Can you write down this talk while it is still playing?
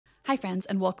Hi, friends,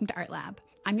 and welcome to Art Lab.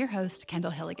 I'm your host,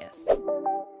 Kendall Hilligus.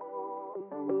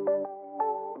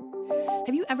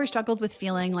 Have you ever struggled with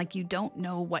feeling like you don't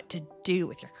know what to do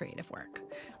with your creative work?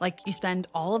 Like you spend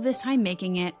all of this time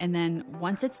making it, and then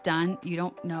once it's done, you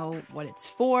don't know what it's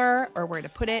for or where to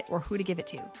put it or who to give it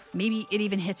to. Maybe it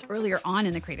even hits earlier on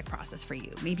in the creative process for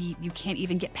you. Maybe you can't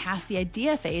even get past the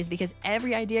idea phase because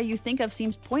every idea you think of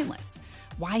seems pointless.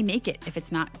 Why make it if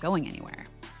it's not going anywhere?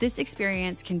 This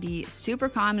experience can be super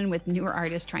common with newer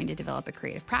artists trying to develop a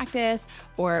creative practice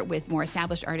or with more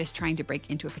established artists trying to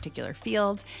break into a particular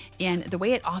field. And the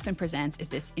way it often presents is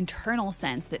this internal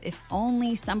sense that if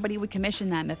only somebody would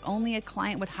commission them, if only a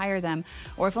client would hire them,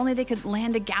 or if only they could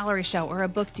land a gallery show or a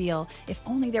book deal, if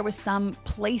only there was some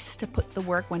place to put the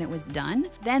work when it was done,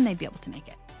 then they'd be able to make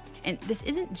it. And this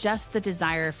isn't just the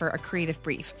desire for a creative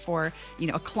brief for,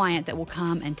 a client that will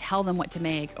come and tell them what to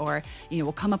make or,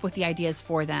 will come up with the ideas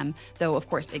for them, though, of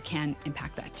course, it can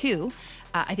impact that too.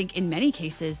 I think in many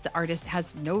cases, the artist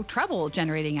has no trouble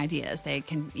generating ideas. They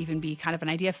can even be kind of an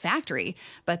idea factory,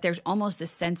 but there's almost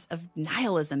this sense of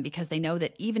nihilism because they know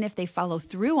that even if they follow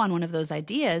through on one of those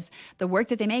ideas, the work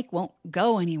that they make won't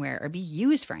go anywhere or be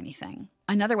used for anything.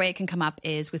 Another way it can come up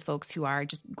is with folks who are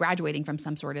just graduating from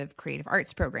some sort of creative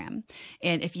arts program.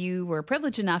 And if you were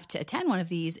privileged enough to attend one of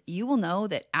these, you will know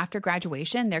that after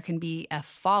graduation, there can be a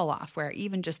fall off where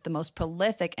even just the most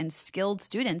prolific and skilled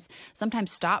students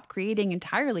sometimes stop creating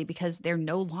entirely because they're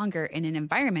no longer in an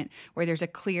environment where there's a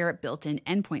clear built-in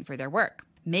endpoint for their work.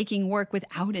 Making work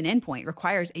without an endpoint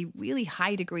requires a really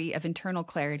high degree of internal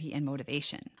clarity and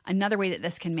motivation. Another way that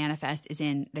this can manifest is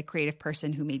in the creative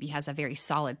person who maybe has a very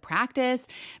solid practice.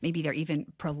 Maybe they're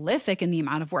even prolific in the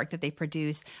amount of work that they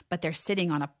produce, but they're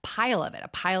sitting on a pile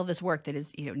of this work that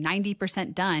is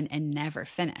 90% done and never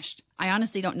finished. I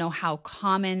honestly don't know how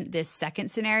common this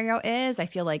second scenario is. I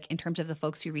feel like in terms of the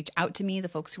folks who reach out to me, the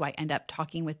folks who I end up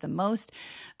talking with the most,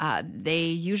 they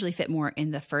usually fit more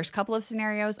in the first couple of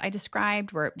scenarios I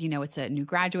described where, it's a new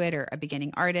graduate or a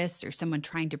beginning artist or someone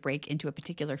trying to break into a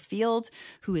particular field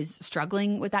who is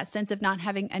struggling with that sense of not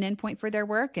having an endpoint for their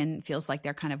work and feels like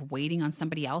they're kind of waiting on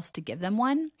somebody else to give them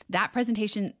one. That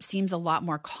presentation seems a lot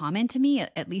more common to me,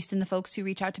 at least in the folks who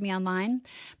reach out to me online.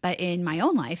 But in my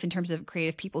own life, in terms of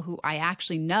creative people who I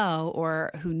actually know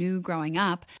or who knew growing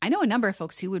up, I know a number of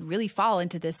folks who would really fall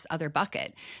into this other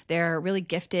bucket. They're really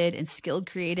gifted and skilled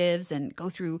creatives and go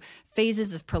through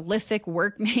phases of prolific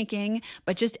work making,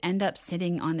 but just end up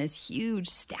sitting on this huge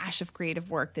stash of creative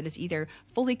work that is either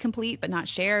fully complete but not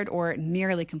shared or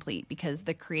nearly complete because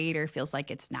the creator feels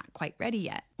like it's not quite ready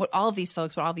yet. What all these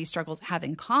struggles have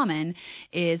in common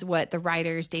is what the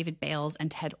writers David Bales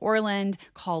and Ted Orland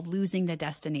call losing the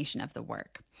destination of the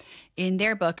work. In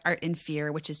their book, Art and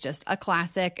Fear, which is just a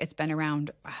classic, it's been around,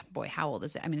 how old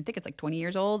is it? I think it's like 20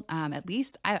 years old, at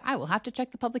least. I will have to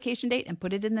check the publication date and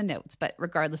put it in the notes, but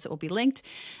regardless, it will be linked.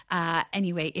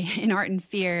 Anyway, in Art and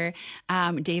Fear,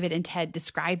 David and Ted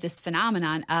describe this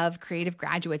phenomenon of creative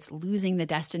graduates losing the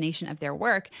destination of their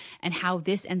work and how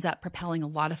this ends up propelling a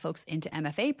lot of folks into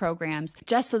MFA programs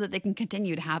just so that they can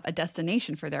continue to have a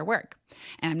destination for their work.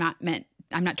 And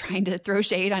I'm not trying to throw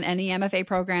shade on any MFA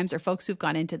programs or folks who've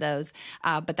gone into those,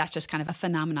 but that's just kind of a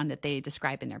phenomenon that they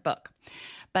describe in their book.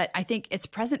 But I think it's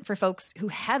present for folks who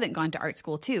haven't gone to art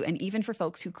school too, and even for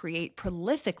folks who create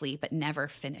prolifically but never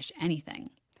finish anything.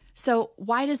 So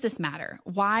why does this matter?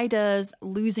 Why does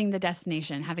losing the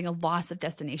destination, having a loss of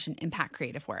destination, impact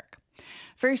creative work?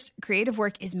 First, creative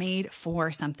work is made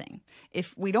for something.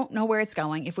 If we don't know where it's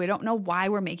going, if we don't know why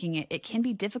we're making it, it can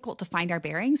be difficult to find our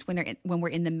bearings when we're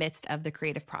in the midst of the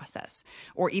creative process,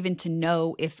 or even to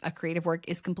know if a creative work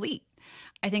is complete.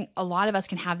 I think a lot of us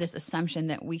can have this assumption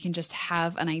that we can just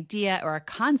have an idea or a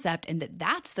concept and that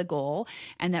that's the goal,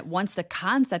 and that once the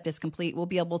concept is complete, we'll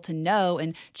be able to know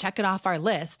and check it off our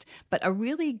list. But a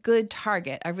really good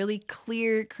target, a really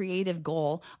clear creative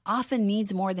goal often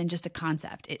needs more than just a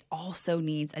concept. It also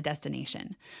needs a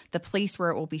destination, the place where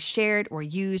it will be shared or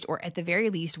used, or at the very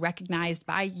least recognized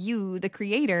by you, the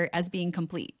creator, as being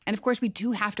complete. And of course, we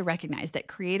do have to recognize that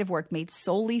creative work made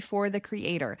solely for the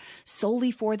creator, solely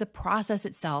for the process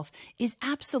itself, is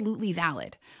absolutely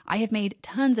valid. I have made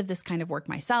tons of this kind of work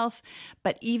myself,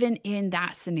 but even in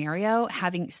that scenario,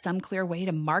 having some clear way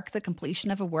to mark the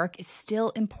completion of a work is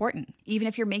still important. Even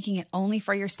if you're making it only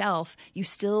for yourself, you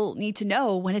still need to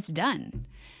know when it's done.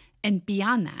 And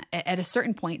beyond that, at a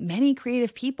certain point, many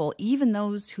creative people, even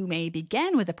those who may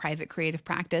begin with a private creative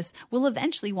practice, will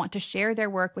eventually want to share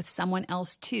their work with someone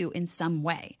else too in some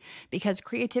way, because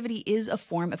creativity is a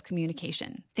form of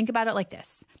communication. Think about it like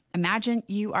this. Imagine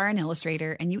you are an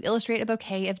illustrator and you illustrate a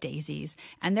bouquet of daisies,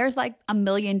 and there's like a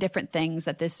million different things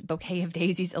that this bouquet of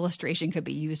daisies illustration could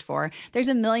be used for. There's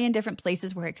a million different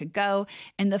places where it could go,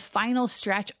 and the final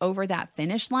stretch over that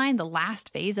finish line, the last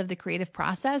phase of the creative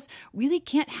process, really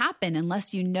can't happen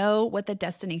unless you know what the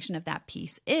destination of that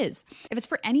piece is. If it's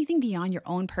for anything beyond your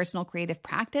own personal creative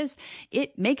practice,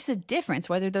 it makes a difference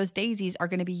whether those daisies are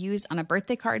going to be used on a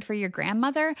birthday card for your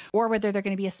grandmother or whether they're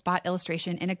going to be a spot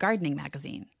illustration in a gardening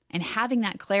magazine. And having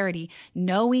that clarity,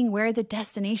 knowing where the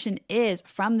destination is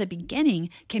from the beginning,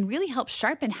 can really help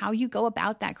sharpen how you go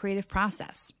about that creative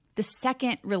process. The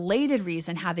second related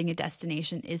reason having a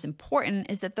destination is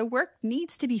important is that the work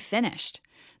needs to be finished.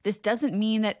 This doesn't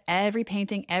mean that every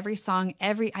painting, every song,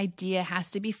 every idea has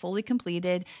to be fully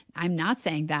completed. I'm not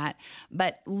saying that,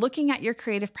 but looking at your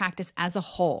creative practice as a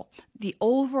whole, the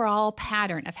overall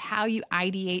pattern of how you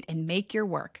ideate and make your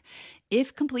work.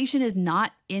 If completion is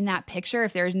not in that picture,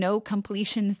 if there's no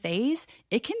completion phase,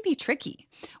 it can be tricky.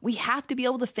 We have to be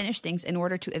able to finish things in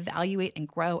order to evaluate and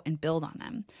grow and build on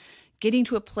them. Getting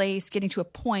to a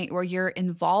point where your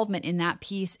involvement in that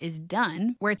piece is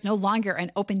done, where it's no longer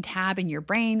an open tab in your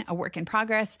brain, a work in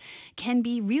progress, can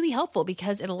be really helpful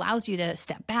because it allows you to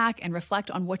step back and reflect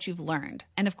on what you've learned.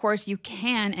 And of course, you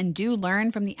can and do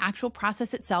learn from the actual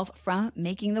process itself from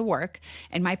making the work.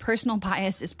 And my personal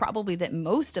bias is probably that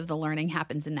most of the learning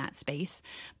happens in that space.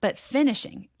 But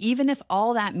finishing, even if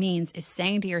all that means is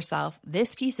saying to yourself,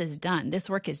 this piece is done, this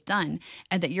work is done,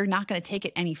 and that you're not going to take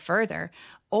it any further,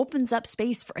 opens up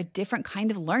space for a different kind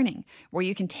of learning where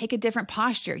you can take a different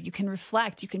posture, you can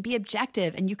reflect, you can be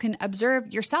objective, and you can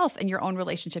observe yourself and your own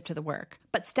relationship to the work.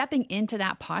 But stepping into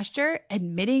that posture,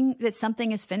 admitting that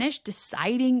something is finished,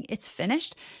 deciding it's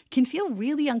finished, can feel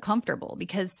really uncomfortable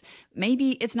because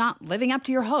maybe it's not living up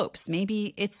to your hopes.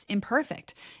 Maybe it's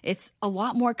imperfect. It's a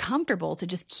lot more comfortable to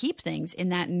just keep things in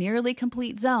that nearly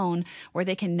complete zone where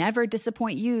they can never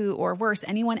disappoint you or worse,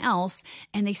 anyone else,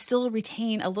 and they still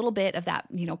retain a little bit of that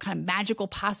kind of magical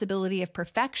possibility of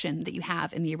perfection that you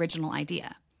have in the original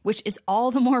idea, which is all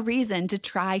the more reason to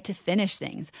try to finish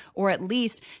things, or at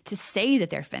least to say that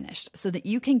they're finished so that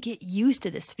you can get used to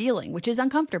this feeling, which is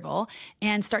uncomfortable,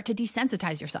 and start to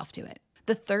desensitize yourself to it.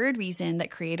 The third reason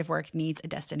that creative work needs a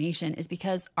destination is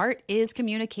because art is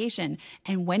communication,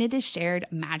 and when it is shared,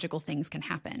 magical things can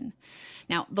happen.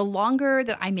 Now, the longer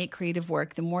that I make creative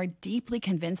work, the more deeply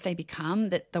convinced I become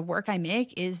that the work I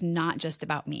make is not just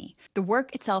about me. The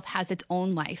work itself has its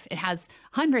own life. It has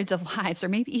hundreds of lives, or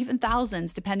maybe even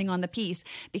thousands, depending on the piece,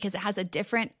 because it has a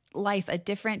different life, a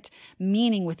different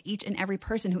meaning with each and every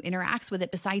person who interacts with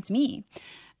it besides me.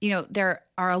 There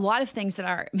are a lot of things that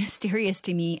are mysterious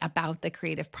to me about the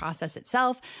creative process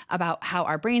itself, about how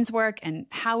our brains work and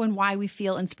how and why we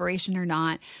feel inspiration or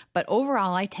not. But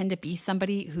overall, I tend to be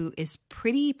somebody who is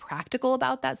pretty practical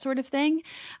about that sort of thing.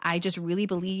 I just really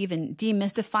believe in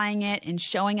demystifying it and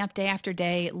showing up day after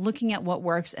day, looking at what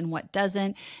works and what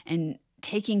doesn't, and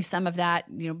taking some of that,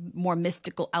 more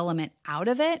mystical element out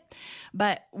of it.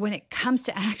 But when it comes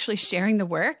to actually sharing the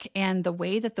work and the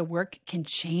way that the work can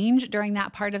change during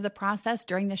that part of the process,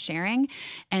 during the sharing,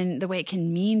 and the way it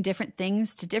can mean different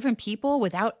things to different people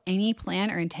without any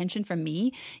plan or intention from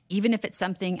me, even if it's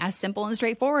something as simple and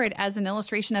straightforward as an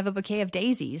illustration of a bouquet of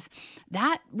daisies,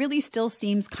 that really still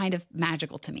seems kind of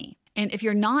magical to me. And if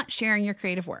you're not sharing your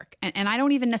creative work, and I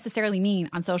don't even necessarily mean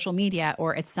on social media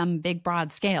or at some big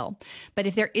broad scale, but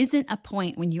if there isn't a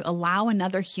point when you allow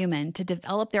another human to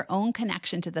develop their own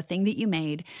connection to the thing that you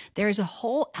made, there's a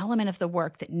whole element of the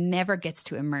work that never gets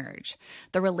to emerge.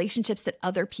 The relationships that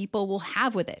other people will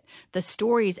have with it, the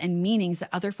stories and meanings that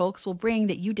other folks will bring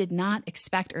that you did not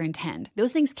expect or intend.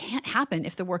 Those things can't happen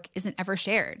if the work isn't ever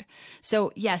shared.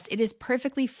 So yes, it is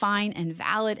perfectly fine and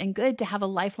valid and good to have a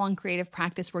lifelong creative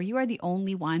practice where you are the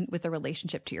only one with a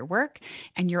relationship to your work,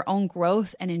 and your own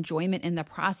growth and enjoyment in the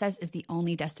process is the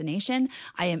only destination.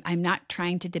 I'm not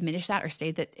trying to diminish that or say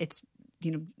that it's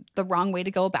the wrong way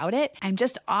to go about it. I'm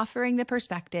just offering the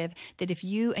perspective that if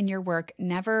you and your work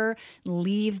never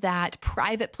leave that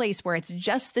private place where it's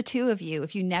just the two of you,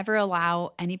 if you never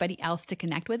allow anybody else to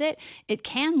connect with it, it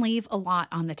can leave a lot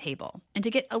on the table. And to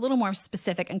get a little more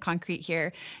specific and concrete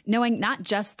here, knowing not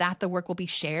just that the work will be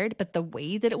shared, but the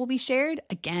way that it will be shared,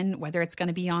 again, whether it's going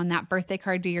to be on that birthday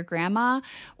card to your grandma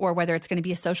or whether it's going to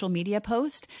be a social media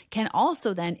post, can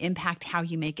also then impact how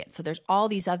you make it. So there's all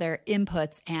these other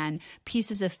inputs and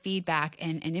pieces of feedback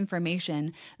and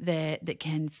information that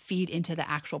can feed into the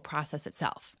actual process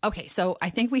itself. Okay, so I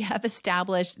think we have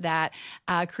established that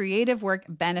creative work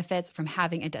benefits from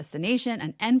having a destination,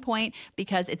 an endpoint,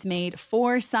 because it's made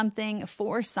for something,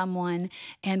 for someone.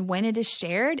 And when it is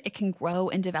shared, it can grow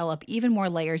and develop even more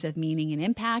layers of meaning and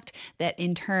impact that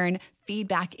in turn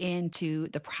feedback into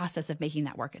the process of making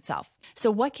that work itself. So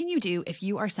what can you do if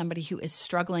you are somebody who is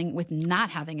struggling with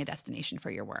not having a destination for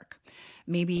your work?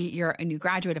 Maybe you're a new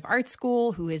graduate of art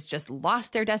school who has just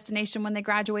lost their destination when they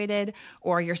graduated,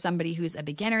 or you're somebody who's a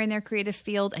beginner in their creative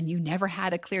field and you never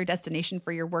had a clear destination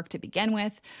for your work to begin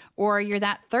with, or you're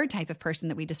that third type of person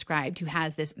that we described who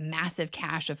has this massive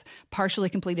cache of partially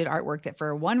completed artwork that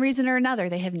for one reason or another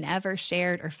they have never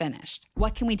shared or finished.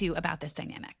 What can we do about this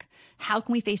dynamic? How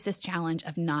can we face this challenge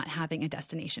of not having a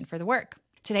destination for the work?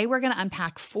 Today, we're going to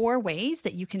unpack 4 ways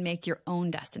that you can make your own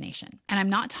destination. And I'm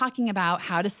not talking about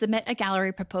how to submit a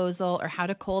gallery proposal or how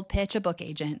to cold pitch a book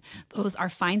agent. Those are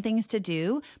fine things to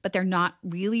do, but they're not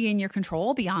really in your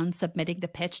control beyond submitting the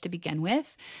pitch to begin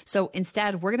with. So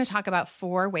instead, we're going to talk about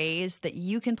 4 ways that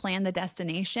you can plan the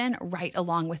destination right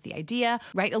along with the idea,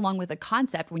 right along with the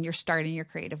concept when you're starting your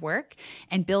creative work,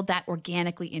 and build that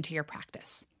organically into your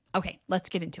practice. Okay, let's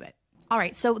get into it. All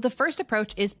right, so the first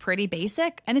approach is pretty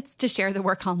basic, and it's to share the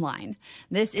work online.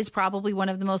 This is probably one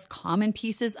of the most common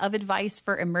pieces of advice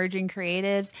for emerging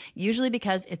creatives, usually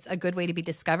because it's a good way to be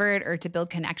discovered or to build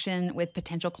connection with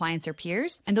potential clients or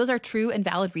peers. And those are true and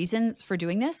valid reasons for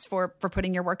doing this, for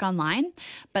putting your work online.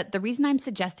 But the reason I'm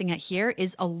suggesting it here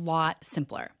is a lot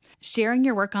simpler. Sharing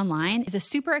your work online is a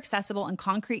super accessible and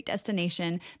concrete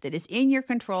destination that is in your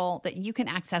control that you can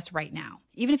access right now.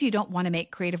 Even if you don't want to make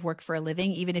creative work for a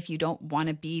living, even if you don't want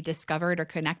to be discovered or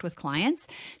connect with clients,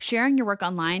 sharing your work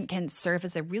online can serve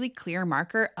as a really clear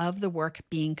marker of the work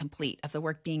being complete, of the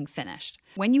work being finished.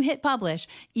 When you hit publish,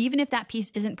 even if that piece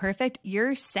isn't perfect,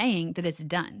 you're saying that it's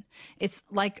done. It's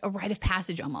like a rite of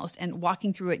passage almost, and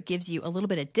walking through it gives you a little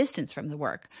bit of distance from the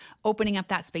work, opening up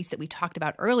that space that we talked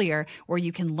about earlier where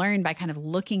you can learn by kind of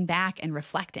looking back and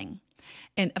reflecting.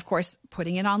 And of course,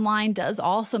 putting it online does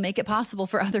also make it possible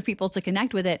for other people to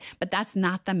connect with it, but that's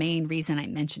not the main reason I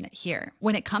mention it here.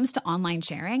 When it comes to online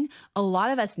sharing, a lot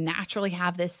of us naturally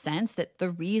have this sense that the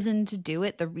reason to do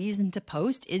it, the reason to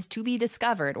post is to be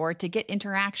discovered or to get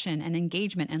interaction and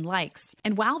engagement and likes.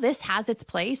 And while this has its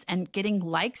place and getting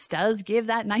likes does give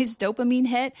that nice dopamine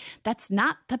hit, that's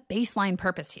not the baseline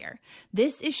purpose here.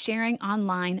 This is sharing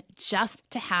online just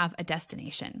to have a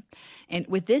destination. And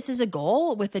with this as a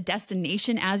goal, with the destination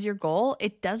as your goal,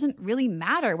 it doesn't really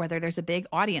matter whether there's a big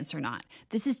audience or not.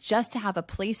 This is just to have a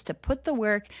place to put the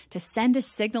work, to send a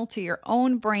signal to your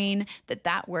own brain that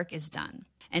that work is done.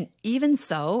 And even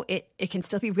so, it can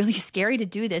still be really scary to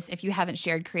do this if you haven't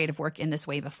shared creative work in this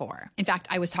way before. In fact,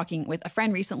 I was talking with a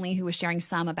friend recently who was sharing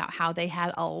some about how they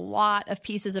had a lot of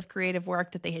pieces of creative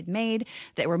work that they had made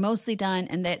that were mostly done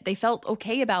and that they felt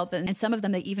okay about them. And some of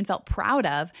them they even felt proud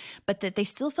of, but that they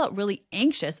still felt really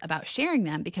anxious about sharing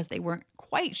them because they weren't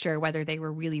quite sure whether they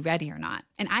were really ready or not.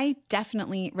 And I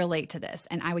definitely relate to this.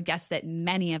 And I would guess that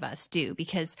many of us do,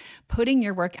 because putting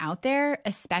your work out there,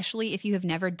 especially if you have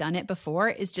never done it before,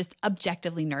 is just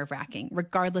objectively nerve-wracking,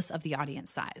 regardless of the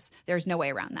audience size. There's no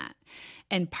way around that.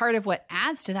 And part of what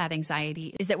adds to that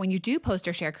anxiety is that when you do post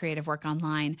or share creative work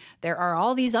online, there are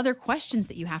all these other questions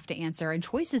that you have to answer and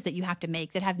choices that you have to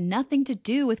make that have nothing to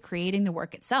do with creating the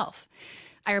work itself.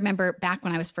 I remember back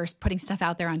when I was first putting stuff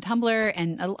out there on Tumblr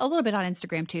and a little bit on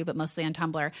Instagram too, but mostly on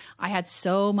Tumblr, I had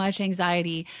so much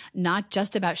anxiety, not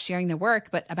just about sharing the work,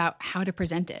 but about how to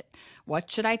present it. What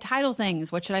should I title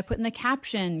things? What should I put in the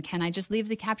caption? Can I just leave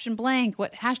the caption blank?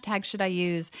 What hashtag should I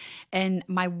use? And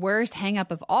my worst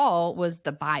hang-up of all was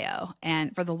the bio.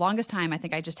 And for the longest time, I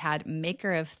think I just had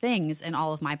maker of things in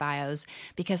all of my bios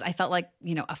because I felt like,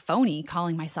 a phony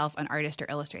calling myself an artist or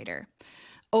illustrator.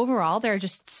 Overall, there are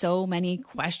just so many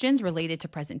questions related to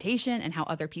presentation and how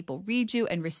other people read you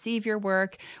and receive your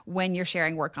work when you're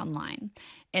sharing work online.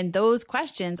 And those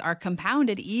questions are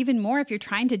compounded even more if you're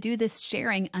trying to do this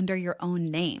sharing under your own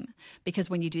name. Because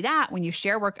when you do that, when you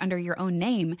share work under your own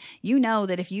name, you know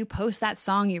that if you post that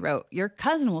song you wrote, your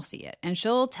cousin will see it and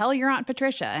she'll tell your Aunt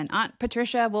Patricia, and Aunt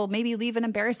Patricia will maybe leave an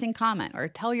embarrassing comment or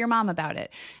tell your mom about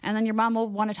it. And then your mom will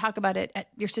want to talk about it at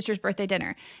your sister's birthday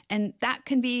dinner. And that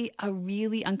can be a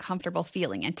really uncomfortable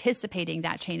feeling. Anticipating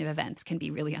that chain of events can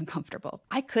be really uncomfortable.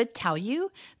 I could tell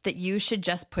you that you should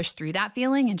just push through that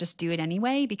feeling and just do it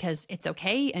anyway, anyway because it's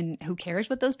okay and who cares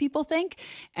what those people think.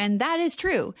 And that is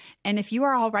true. And if you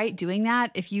are all right doing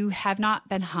that, if you have not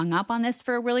been hung up on this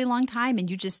for a really long time and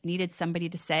you just needed somebody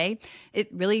to say, it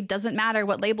really doesn't matter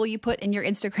what label you put in your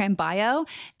Instagram bio.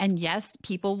 And yes,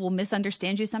 people will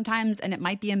misunderstand you sometimes and it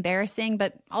might be embarrassing,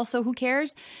 but also who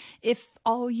cares? If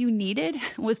all you needed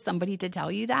was somebody to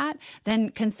tell you that, then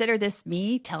consider this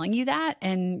me telling you that.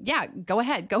 And yeah, go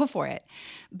ahead, go for it.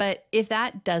 But if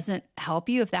that doesn't help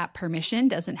you, if that permission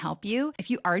doesn't help you, if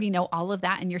you already know all of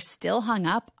that and you're still hung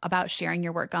up about sharing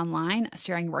your work online,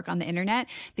 sharing your work on the internet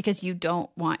because you don't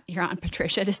want your Aunt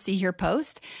Patricia to see your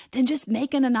post, then just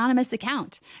make an anonymous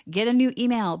account. Get a new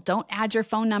email. Don't add your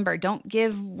phone number. Don't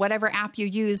give whatever app you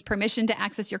use permission to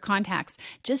access your contacts.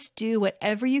 Just do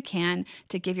whatever you can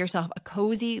to give yourself a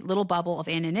cozy little bubble of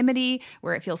anonymity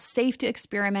where it feels safe to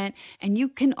experiment. And you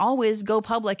can always go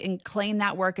public and claim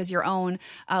that work as your own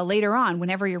later on,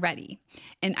 whenever you're ready.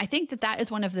 And I think that that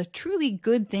is one of the truly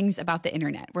good things about the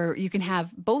internet, where you can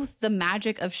have both the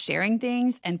magic of sharing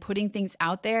things and putting things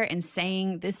out there and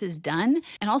saying this is done,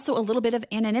 and also a little bit of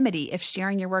anonymity if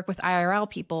sharing your work with IRL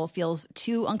people feels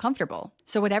too uncomfortable.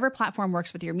 So whatever platform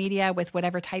works with your media, with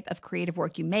whatever type of creative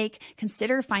work you make,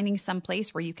 consider finding some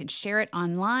place where you can share it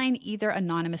online, either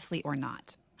anonymously or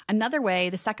not. Another way,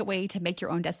 the second way to make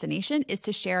your own destination is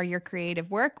to share your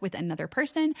creative work with another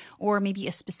person or maybe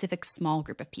a specific small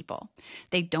group of people.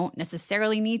 They don't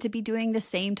necessarily need to be doing the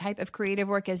same type of creative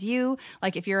work as you.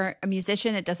 Like if you're a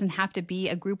musician, it doesn't have to be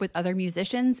a group with other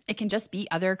musicians. It can just be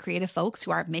other creative folks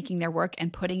who are making their work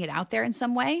and putting it out there in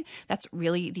some way. That's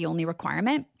really the only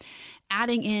requirement.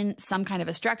 Adding in some kind of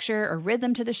a structure or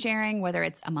rhythm to the sharing, whether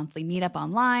it's a monthly meetup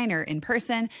online or in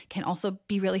person, can also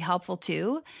be really helpful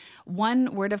too.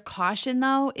 One word of caution,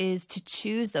 though, is to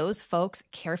choose those folks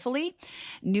carefully.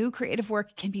 New creative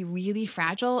work can be really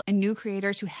fragile, and new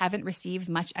creators who haven't received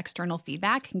much external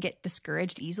feedback can get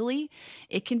discouraged easily.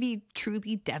 It can be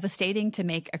truly devastating to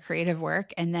make a creative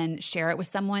work and then share it with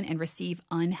someone and receive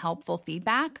unhelpful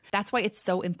feedback. That's why it's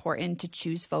so important to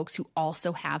choose folks who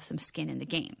also have some skin in the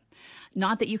game.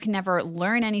 Not that you can never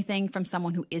learn anything from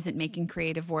someone who isn't making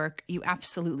creative work. You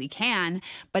absolutely can,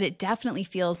 but it definitely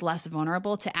feels less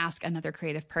vulnerable to ask another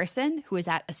creative person who is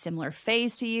at a similar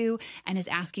phase to you and is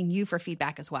asking you for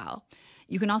feedback as well.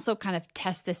 You can also kind of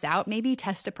test this out, maybe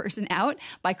test a person out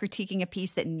by critiquing a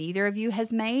piece that neither of you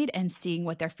has made and seeing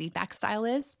what their feedback style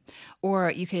is.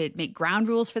 Or you could make ground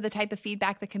rules for the type of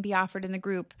feedback that can be offered in the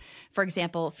group. For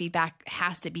example, feedback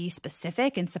has to be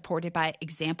specific and supported by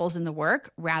examples in the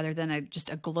work rather than just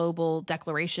a global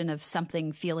declaration of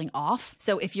something feeling off.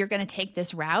 So if you're going to take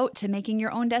this route to making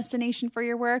your own destination for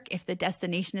your work, if the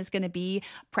destination is going to be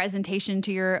presentation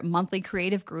to your monthly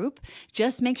creative group,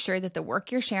 just make sure that the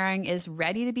work you're sharing is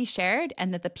ready to be shared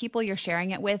and that the people you're sharing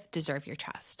it with deserve your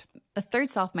trust. The third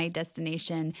self-made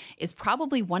destination is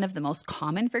probably one of the most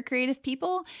common for creative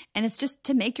people, and it's just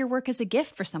to make your work as a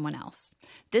gift for someone else.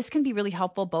 This can be really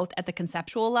helpful both at the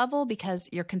conceptual level because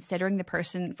you're considering the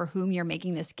person for whom you're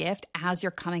making this gift as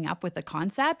you're coming up with the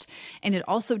concept, and it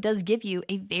also does give you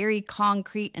a very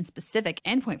concrete and specific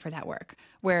endpoint for that work,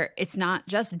 where it's not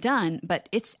just done, but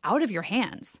it's out of your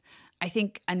hands. I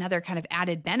think another kind of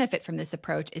added benefit from this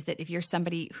approach is that if you're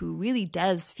somebody who really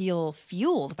does feel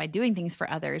fueled by doing things for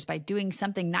others, by doing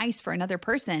something nice for another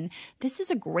person, this is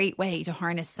a great way to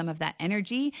harness some of that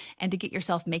energy and to get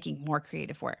yourself making more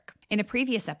creative work. In a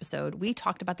previous episode, we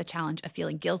talked about the challenge of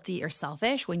feeling guilty or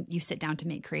selfish when you sit down to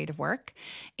make creative work.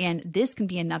 And this can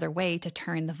be another way to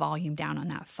turn the volume down on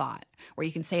that thought, where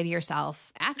you can say to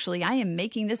yourself, actually, I am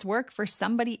making this work for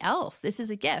somebody else. This is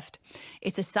a gift.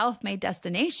 It's a self-made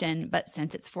destination, but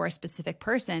since it's for a specific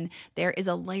person, there is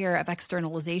a layer of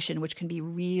externalization, which can be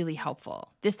really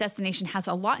helpful. This destination has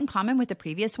a lot in common with the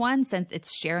previous one, since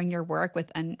it's sharing your work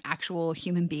with an actual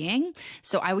human being.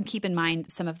 So I would keep in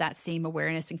mind some of that same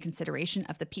awareness and consideration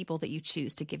of the people that you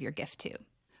choose to give your gift to.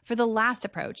 For the last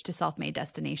approach to self-made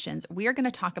destinations, we are going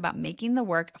to talk about making the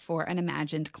work for an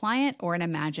imagined client or an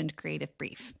imagined creative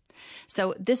brief.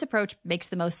 So this approach makes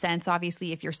the most sense,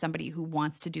 obviously, if you're somebody who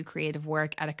wants to do creative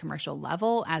work at a commercial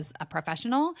level as a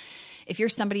professional. If you're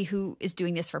somebody who is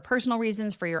doing this for personal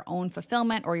reasons, for your own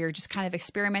fulfillment, or you're just kind of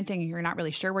experimenting and you're not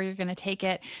really sure where you're going to take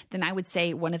it, then I would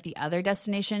say one of the other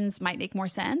destinations might make more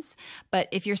sense. But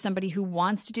if you're somebody who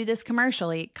wants to do this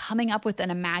commercially, coming up with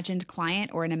an imagined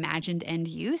client or an imagined end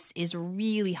use is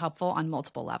really helpful on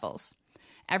multiple levels.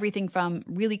 Everything from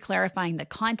really clarifying the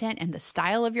content and the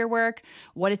style of your work,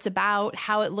 what it's about,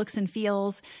 how it looks and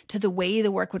feels, to the way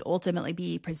the work would ultimately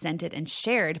be presented and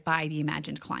shared by the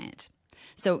imagined client.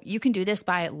 So you can do this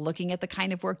by looking at the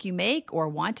kind of work you make or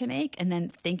want to make, and then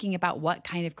thinking about what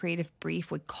kind of creative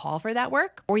brief would call for that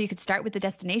work. Or you could start with the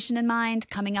destination in mind,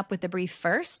 coming up with the brief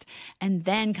first, and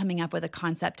then coming up with a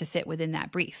concept to fit within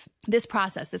that brief. This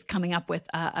process, this coming up with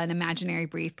an imaginary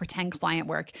brief, pretend client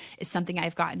work, is something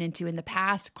I've gotten into in the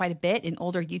past quite a bit in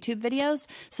older YouTube videos.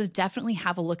 So definitely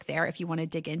have a look there if you want to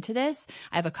dig into this.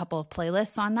 I have a couple of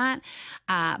playlists on that.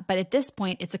 But at this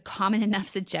point, it's a common enough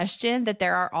suggestion that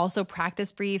there are also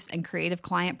practice briefs and creative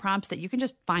client prompts that you can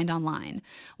just find online.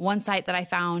 One site that I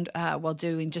found while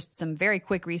doing just some very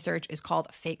quick research is called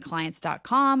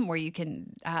fakeclients.com, where you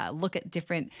can look at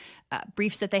different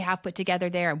briefs that they have put together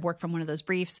there and work from one of those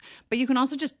briefs. But you can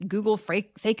also just Google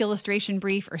fake illustration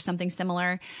brief or something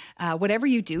similar. Whatever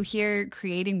you do here,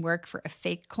 creating work for a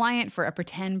fake client, for a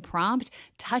pretend prompt,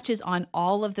 touches on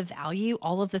all of the value,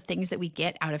 all of the things that we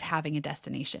get out of having a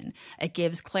destination. It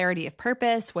gives clarity of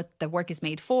purpose, what the work is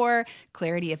made for,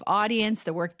 clarity of audience,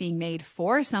 the work being made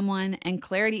for someone, and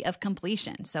clarity of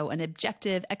completion. So an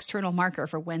objective external marker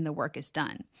for when the work is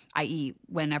done, i.e.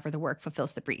 whenever the work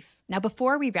fulfills the brief. Now,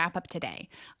 before we wrap up today,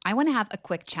 I want to have a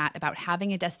quick chat about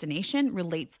having a destination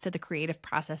relates to the creative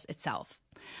process itself.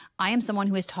 I am someone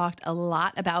who has talked a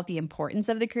lot about the importance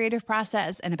of the creative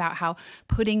process and about how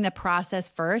putting the process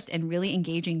first and really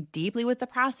engaging deeply with the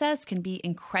process can be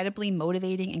incredibly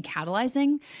motivating and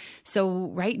catalyzing.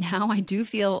 So right now, I do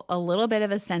feel a little bit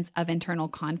of a sense of internal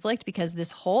conflict because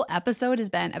this whole episode has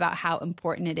been about how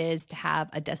important it is to have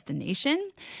a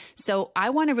destination. So I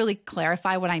want to really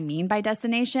clarify what I mean by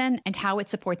destination and how it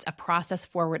supports a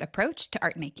process-forward approach to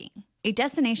art making. A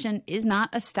destination is not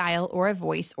a style or a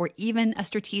voice or even a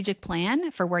strategic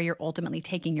plan for where you're ultimately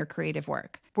taking your creative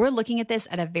work. We're looking at this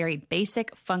at a very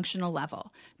basic functional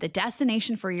level. The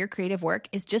destination for your creative work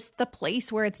is just the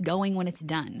place where it's going when it's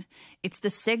done. It's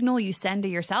the signal you send to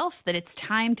yourself that it's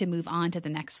time to move on to the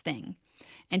next thing.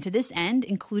 And to this end,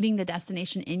 including the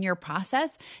destination in your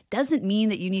process doesn't mean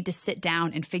that you need to sit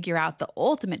down and figure out the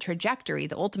ultimate trajectory,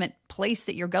 the ultimate place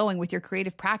that you're going with your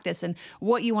creative practice and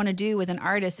what you want to do with an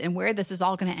artist and where this is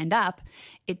all going to end up.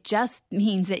 It just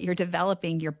means that you're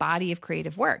developing your body of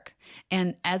creative work.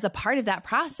 And as a part of that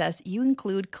process, you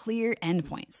include clear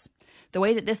endpoints. The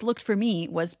way that this looked for me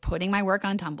was putting my work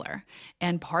on Tumblr.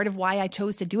 And part of why I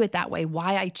chose to do it that way,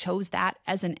 why I chose that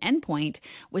as an endpoint,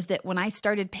 was that when I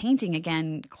started painting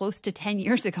again close to 10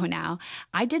 years ago now,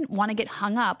 I didn't want to get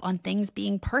hung up on things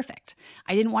being perfect.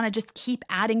 I didn't want to just keep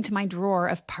adding to my drawer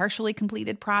of partially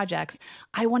completed projects.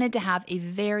 I wanted to have a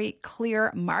very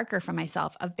clear marker for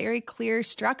myself, a very clear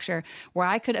structure where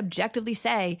I could objectively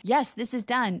say, yes, this is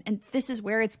done and this is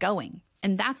where it's going.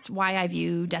 And that's why I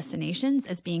view destinations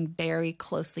as being very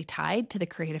closely tied to the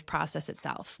creative process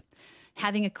itself.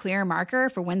 Having a clear marker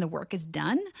for when the work is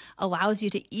done allows you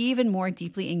to even more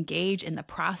deeply engage in the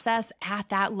process at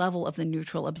that level of the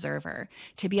neutral observer,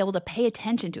 to be able to pay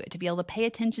attention to it, to be able to pay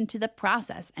attention to the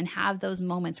process and have those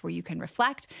moments where you can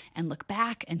reflect and look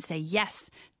back and say, yes,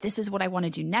 this is what I want to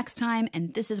do next time,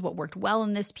 and this is what worked well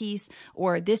in this piece,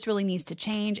 or this really needs to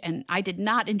change, and I did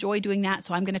not enjoy doing that,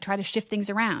 so I'm going to try to shift things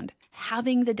around.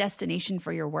 Having the destination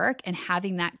for your work and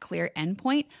having that clear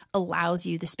endpoint allows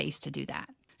you the space to do that.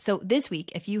 So this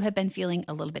week, if you have been feeling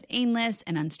a little bit aimless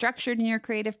and unstructured in your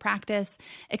creative practice,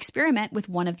 experiment with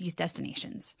one of these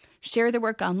destinations. Share the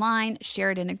work online,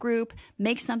 share it in a group,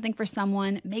 make something for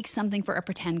someone, make something for a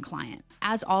pretend client.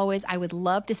 As always, I would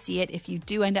love to see it if you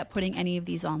do end up putting any of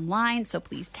these online, so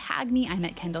please tag me. I'm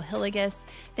at Kendall Hilligus.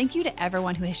 Thank you to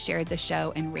everyone who has shared the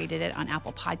show and rated it on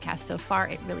Apple Podcasts so far.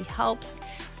 It really helps.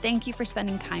 Thank you for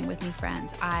spending time with me,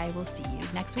 friends. I will see you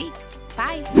next week.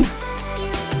 Bye.